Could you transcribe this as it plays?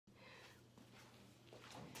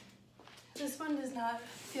This one does not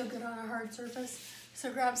feel good on a hard surface,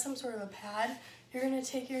 so grab some sort of a pad. You're gonna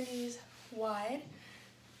take your knees wide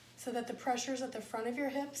so that the pressure's at the front of your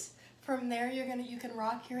hips. From there, you can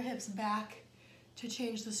rock your hips back to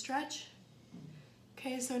change the stretch.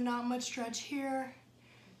 Okay, so not much stretch here,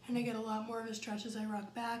 and I get a lot more of a stretch as I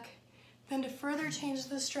rock back. Then to further change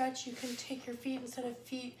the stretch, you can take your feet, instead of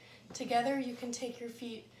feet together, you can take your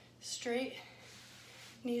feet straight,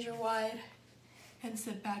 knees are wide, and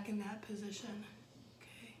sit back in that position.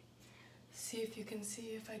 Okay, see if you can see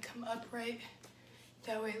if I come upright.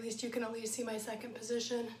 That way at least you can at least see my second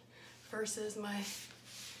position versus my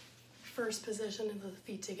first position of the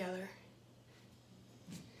feet together.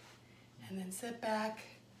 And then sit back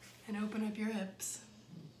and open up your hips.